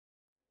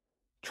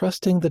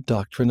Trusting the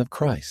Doctrine of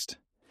Christ.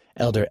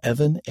 Elder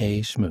Evan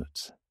A.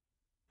 Schmutz.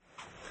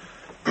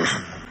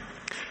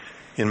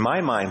 In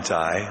my mind's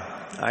eye,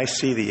 I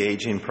see the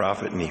aging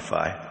prophet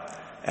Nephi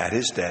at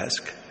his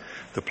desk,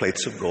 the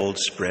plates of gold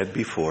spread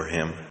before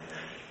him,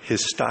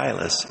 his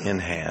stylus in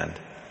hand.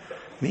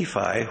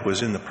 Nephi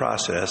was in the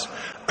process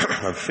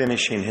of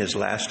finishing his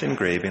last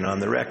engraving on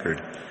the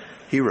record.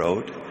 He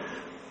wrote,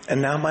 "And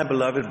now, my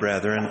beloved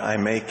brethren, I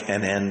make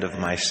an end of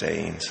my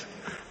sayings."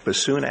 But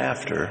soon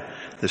after,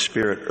 the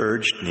Spirit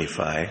urged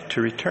Nephi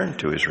to return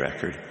to his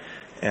record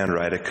and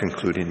write a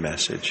concluding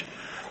message.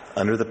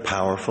 Under the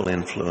powerful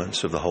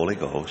influence of the Holy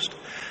Ghost,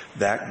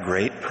 that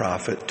great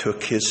prophet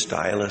took his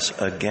stylus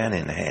again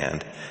in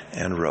hand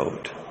and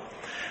wrote,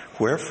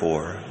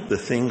 "Wherefore the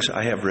things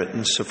I have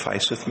written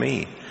sufficeth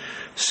me,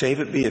 save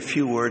it be a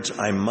few words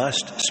I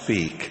must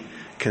speak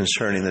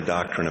concerning the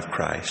doctrine of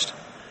Christ."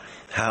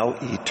 How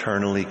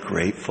eternally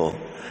grateful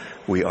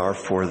we are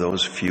for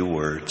those few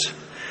words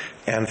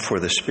and for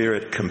the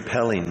Spirit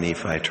compelling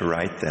Nephi to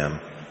write them.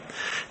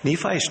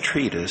 Nephi's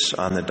treatise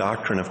on the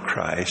doctrine of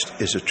Christ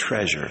is a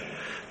treasure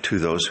to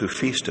those who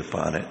feast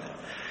upon it.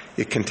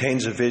 It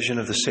contains a vision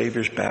of the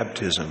Savior's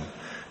baptism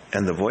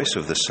and the voice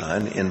of the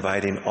Son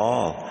inviting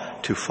all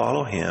to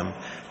follow him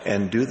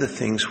and do the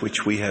things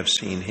which we have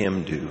seen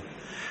him do.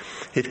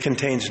 It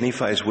contains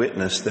Nephi's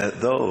witness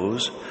that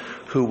those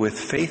who with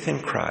faith in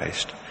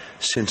Christ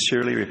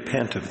sincerely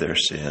repent of their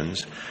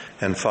sins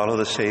and follow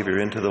the Savior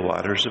into the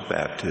waters of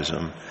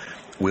baptism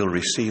will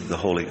receive the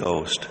Holy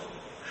Ghost.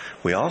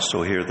 We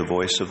also hear the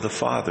voice of the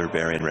Father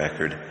bearing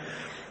record.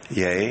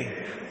 "Yea,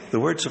 the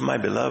words of my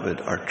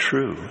beloved are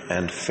true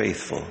and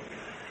faithful.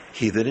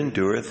 He that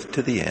endureth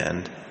to the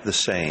end, the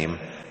same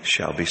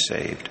shall be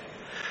saved."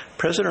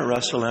 President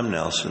Russell M.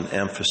 Nelson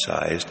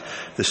emphasized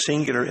the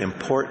singular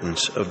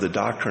importance of the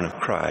doctrine of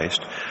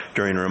Christ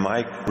during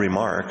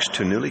remarks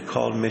to newly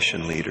called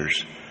mission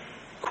leaders.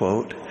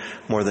 Quote,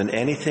 "More than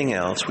anything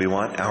else, we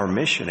want our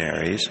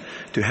missionaries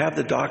to have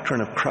the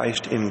doctrine of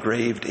Christ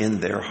engraved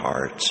in their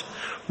hearts,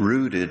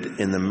 rooted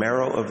in the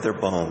marrow of their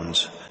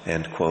bones."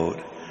 End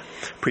quote.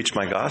 Preach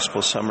My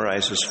Gospel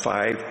summarizes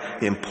 5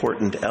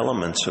 important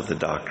elements of the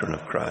doctrine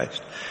of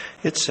Christ.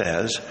 It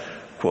says,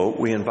 quote,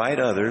 "We invite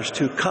others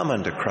to come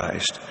unto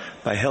Christ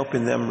by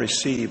helping them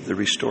receive the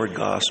restored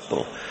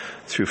gospel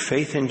through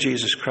faith in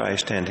Jesus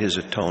Christ and his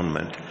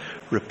atonement,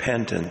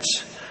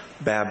 repentance,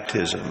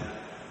 baptism,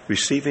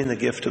 receiving the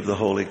gift of the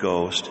Holy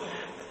Ghost,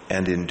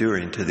 and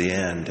enduring to the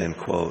end," end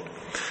quote.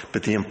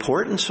 But the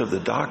importance of the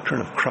doctrine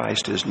of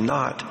Christ is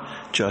not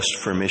just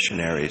for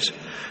missionaries,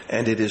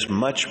 and it is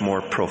much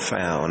more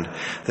profound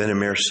than a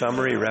mere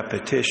summary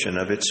repetition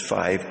of its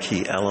 5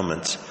 key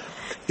elements.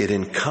 It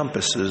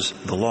encompasses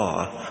the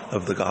law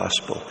of the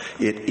gospel.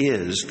 It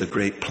is the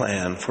great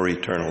plan for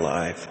eternal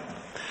life.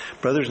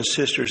 Brothers and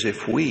sisters,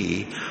 if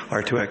we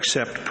are to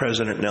accept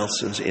President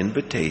Nelson's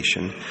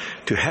invitation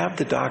to have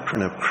the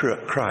doctrine of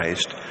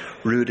Christ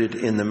rooted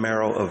in the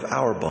marrow of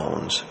our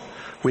bones,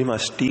 we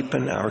must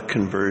deepen our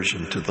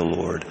conversion to the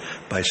Lord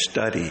by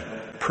study,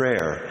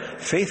 prayer,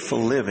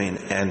 faithful living,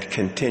 and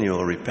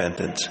continual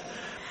repentance.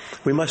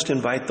 We must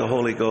invite the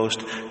Holy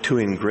Ghost to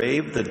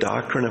engrave the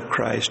doctrine of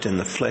Christ in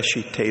the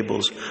fleshy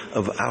tables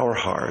of our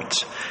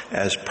hearts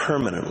as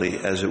permanently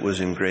as it was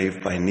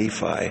engraved by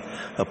Nephi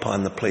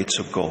upon the plates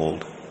of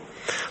gold.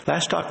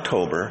 Last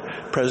October,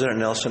 President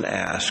Nelson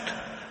asked,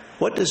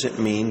 "What does it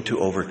mean to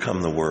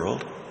overcome the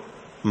world?"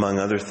 Among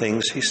other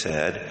things, he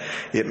said,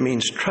 "It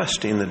means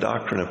trusting the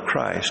doctrine of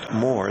Christ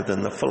more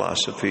than the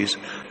philosophies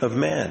of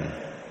men."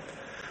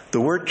 The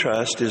word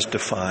trust is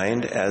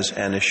defined as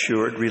an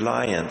assured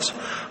reliance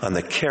on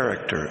the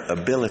character,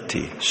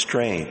 ability,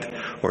 strength,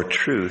 or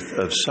truth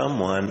of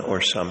someone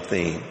or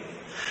something.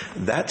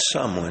 That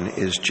someone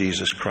is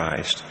Jesus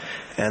Christ,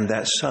 and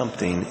that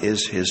something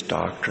is his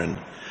doctrine.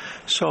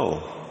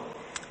 So,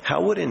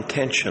 how would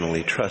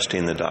intentionally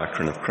trusting the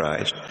doctrine of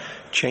Christ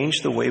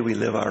change the way we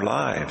live our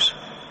lives?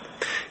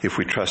 If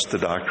we trust the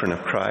doctrine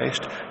of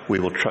Christ, we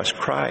will trust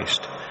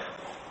Christ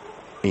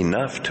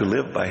enough to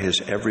live by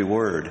his every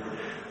word.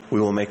 We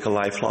will make a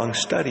lifelong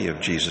study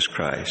of Jesus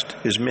Christ,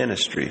 his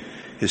ministry,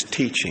 his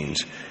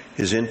teachings,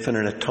 his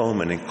infinite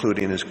atonement,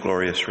 including his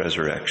glorious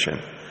resurrection.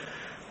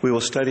 We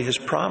will study his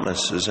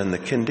promises and the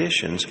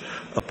conditions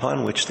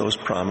upon which those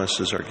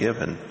promises are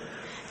given.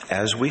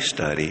 As we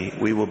study,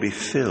 we will be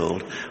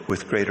filled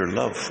with greater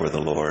love for the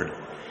Lord.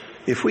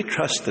 If we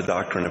trust the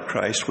doctrine of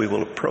Christ, we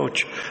will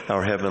approach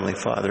our Heavenly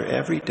Father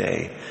every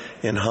day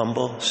in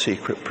humble,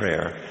 secret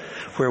prayer,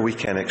 where we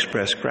can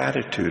express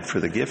gratitude for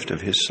the gift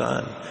of his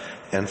Son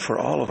and for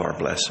all of our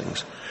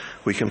blessings.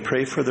 We can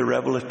pray for the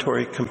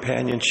revelatory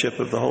companionship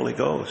of the Holy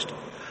Ghost,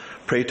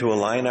 pray to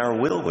align our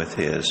will with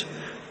his,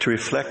 to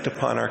reflect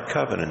upon our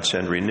covenants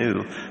and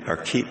renew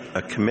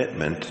a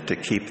commitment to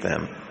keep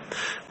them.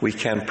 We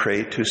can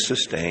pray to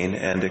sustain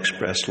and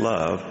express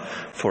love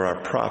for our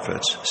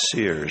prophets,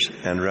 seers,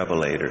 and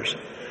revelators,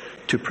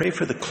 to pray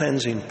for the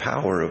cleansing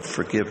power of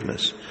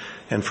forgiveness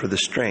and for the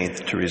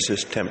strength to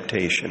resist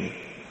temptation.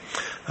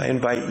 I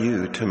invite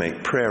you to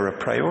make prayer a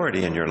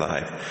priority in your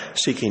life,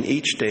 seeking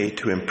each day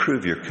to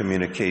improve your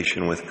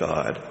communication with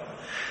God.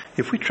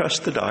 If we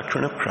trust the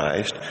doctrine of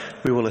Christ,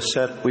 we will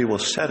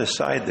set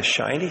aside the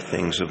shiny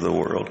things of the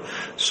world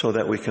so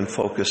that we can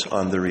focus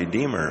on the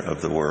Redeemer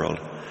of the world.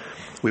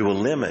 We will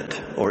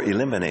limit or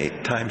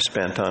eliminate time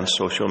spent on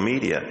social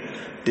media,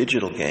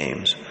 digital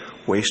games,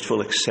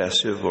 wasteful,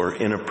 excessive, or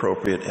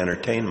inappropriate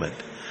entertainment,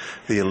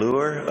 the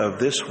allure of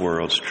this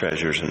world's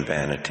treasures and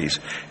vanities,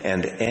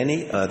 and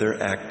any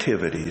other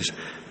activities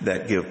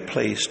that give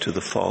place to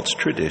the false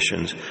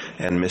traditions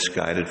and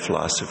misguided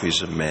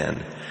philosophies of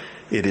men.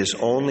 It is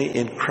only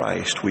in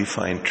Christ we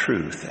find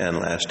truth and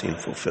lasting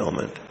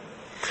fulfillment.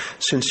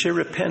 Sincere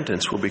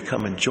repentance will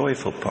become a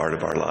joyful part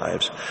of our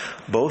lives,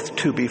 both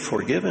to be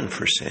forgiven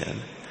for sin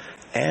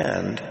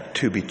and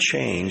to be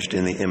changed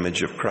in the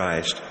image of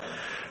Christ.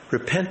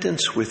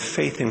 Repentance with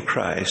faith in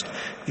Christ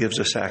gives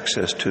us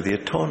access to the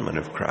atonement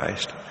of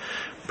Christ.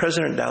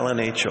 President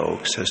Dallin H.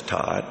 Oaks has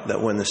taught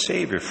that when the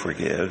Savior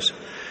forgives,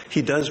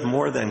 he does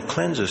more than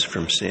cleanse us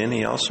from sin,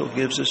 he also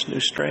gives us new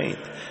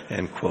strength,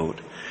 end quote.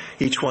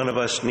 Each one of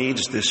us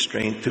needs this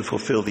strength to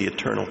fulfill the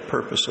eternal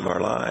purpose of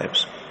our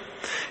lives.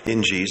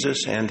 In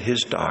Jesus and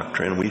his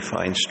doctrine, we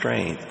find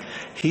strength.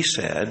 He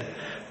said,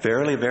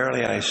 "Verily,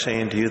 verily, I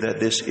say unto you that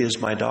this is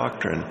my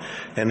doctrine,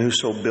 and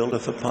whoso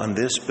buildeth upon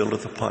this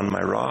buildeth upon my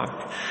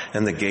rock,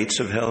 and the gates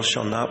of hell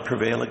shall not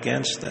prevail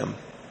against them."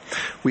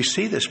 We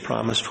see this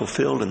promise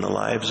fulfilled in the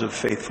lives of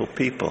faithful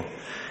people.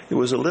 It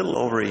was a little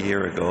over a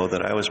year ago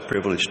that I was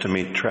privileged to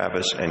meet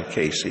Travis and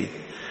Casey.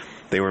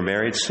 They were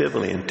married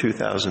civilly in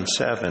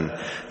 2007.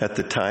 At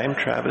the time,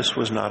 Travis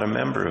was not a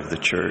member of the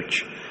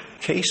church.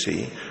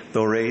 Casey,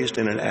 though raised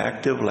in an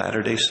active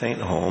Latter-day Saint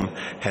home,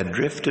 had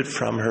drifted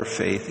from her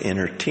faith in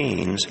her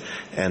teens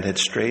and had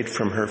strayed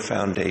from her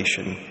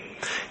foundation.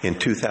 In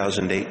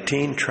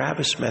 2018,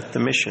 Travis met the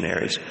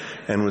missionaries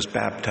and was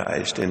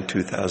baptized in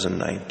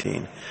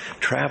 2019.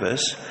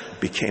 Travis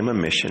became a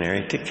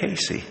missionary to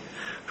Casey,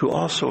 who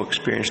also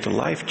experienced a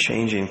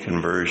life-changing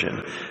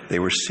conversion. They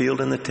were sealed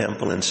in the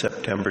temple in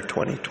September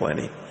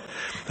 2020.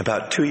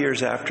 About 2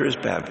 years after his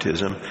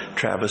baptism,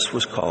 Travis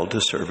was called to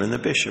serve in the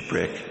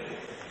bishopric.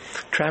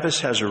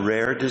 Travis has a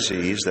rare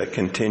disease that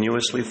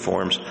continuously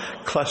forms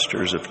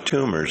clusters of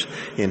tumors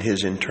in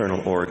his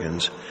internal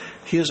organs.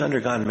 He has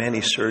undergone many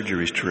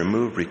surgeries to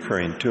remove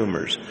recurring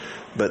tumors,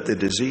 but the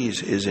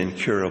disease is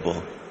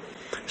incurable.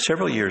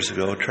 Several years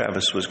ago,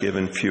 Travis was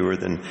given fewer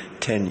than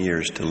 10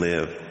 years to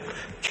live.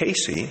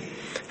 Casey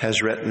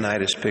has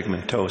retinitis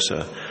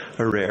pigmentosa,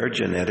 a rare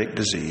genetic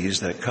disease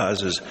that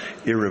causes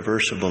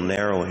irreversible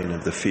narrowing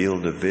of the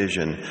field of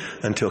vision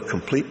until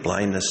complete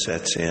blindness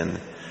sets in.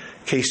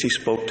 Casey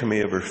spoke to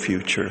me of her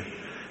future.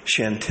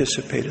 She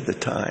anticipated the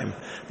time,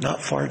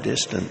 not far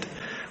distant,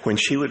 when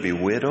she would be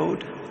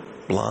widowed,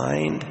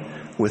 blind,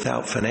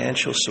 without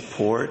financial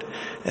support,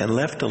 and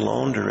left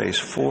alone to raise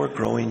 4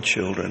 growing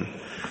children.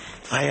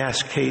 I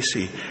asked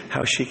Casey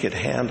how she could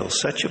handle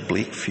such a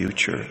bleak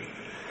future.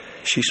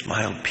 She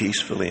smiled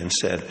peacefully and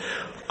said,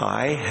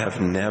 "I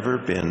have never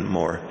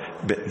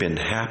been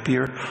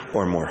happier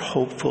or more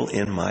hopeful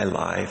in my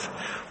life.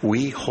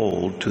 We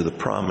hold to the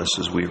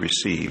promises we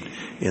received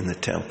in the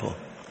temple."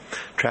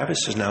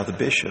 Travis is now the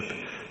bishop.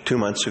 2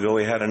 months ago,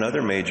 he had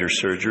another major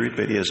surgery,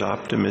 but he is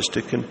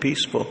optimistic and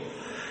peaceful.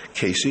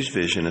 Casey's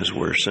vision has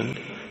worsened.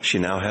 She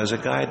now has a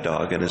guide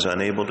dog and is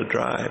unable to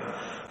drive,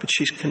 but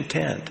she's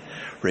content,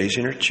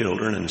 raising her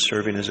children and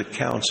serving as a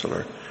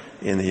counselor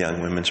in the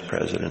Young Women's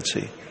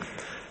Presidency.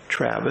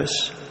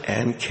 Travis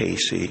and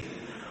Casey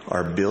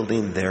are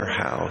building their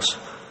house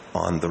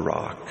on the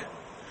rock.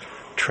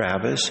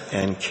 Travis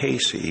and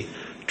Casey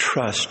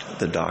trust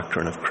the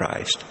doctrine of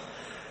Christ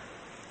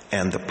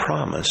and the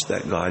promise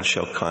that God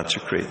shall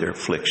consecrate their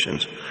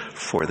afflictions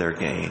for their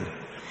gain.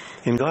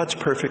 In God's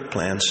perfect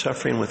plan,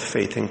 suffering with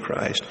faith in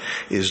Christ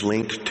is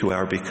linked to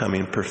our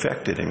becoming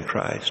perfected in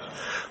Christ.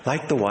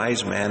 Like the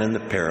wise man in the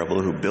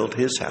parable who built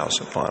his house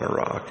upon a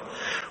rock,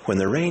 when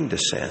the rain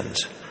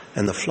descends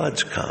and the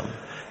floods come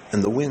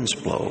and the winds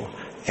blow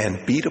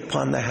and beat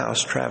upon the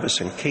house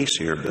Travis and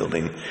Casey are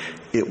building,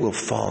 it will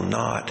fall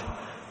not,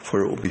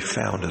 for it will be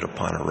founded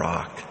upon a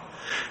rock.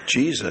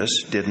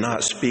 Jesus did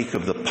not speak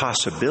of the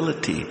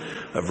possibility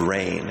of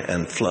rain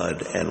and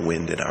flood and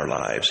wind in our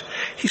lives.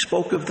 He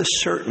spoke of the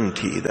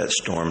certainty that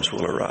storms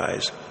will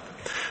arise.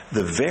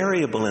 The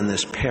variable in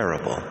this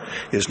parable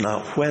is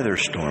not whether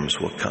storms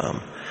will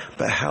come,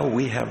 but how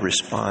we have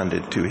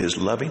responded to his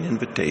loving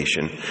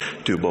invitation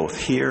to both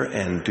hear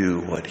and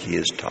do what he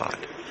has taught.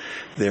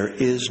 There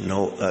is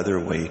no other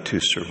way to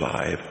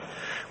survive.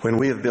 When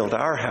we have built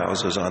our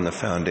houses on the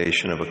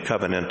foundation of a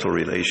covenantal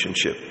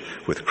relationship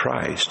with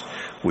Christ,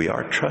 we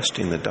are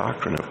trusting the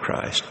doctrine of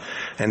Christ.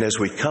 And as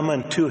we come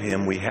unto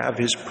him, we have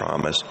his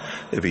promise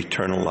of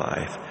eternal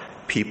life.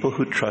 People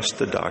who trust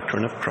the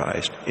doctrine of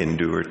Christ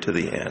endure to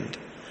the end.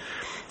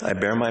 I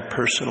bear my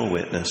personal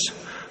witness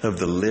of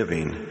the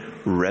living,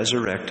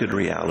 resurrected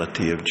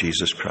reality of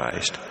Jesus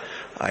Christ.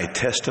 I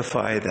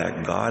testify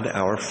that God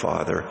our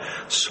Father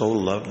so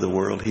loved the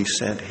world he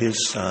sent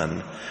his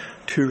Son,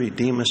 to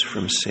redeem us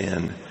from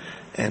sin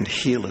and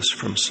heal us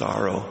from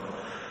sorrow.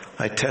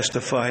 I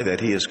testify that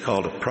he is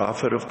called a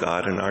prophet of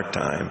God in our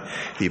time,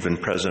 even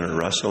President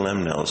Russell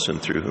M. Nelson,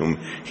 through whom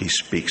he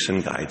speaks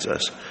and guides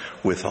us.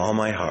 With all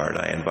my heart,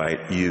 I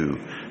invite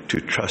you to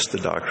trust the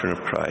doctrine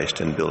of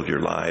Christ and build your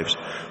lives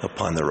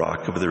upon the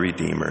rock of the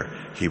Redeemer.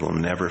 He will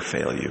never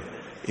fail you.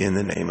 In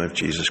the name of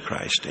Jesus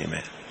Christ,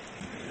 amen.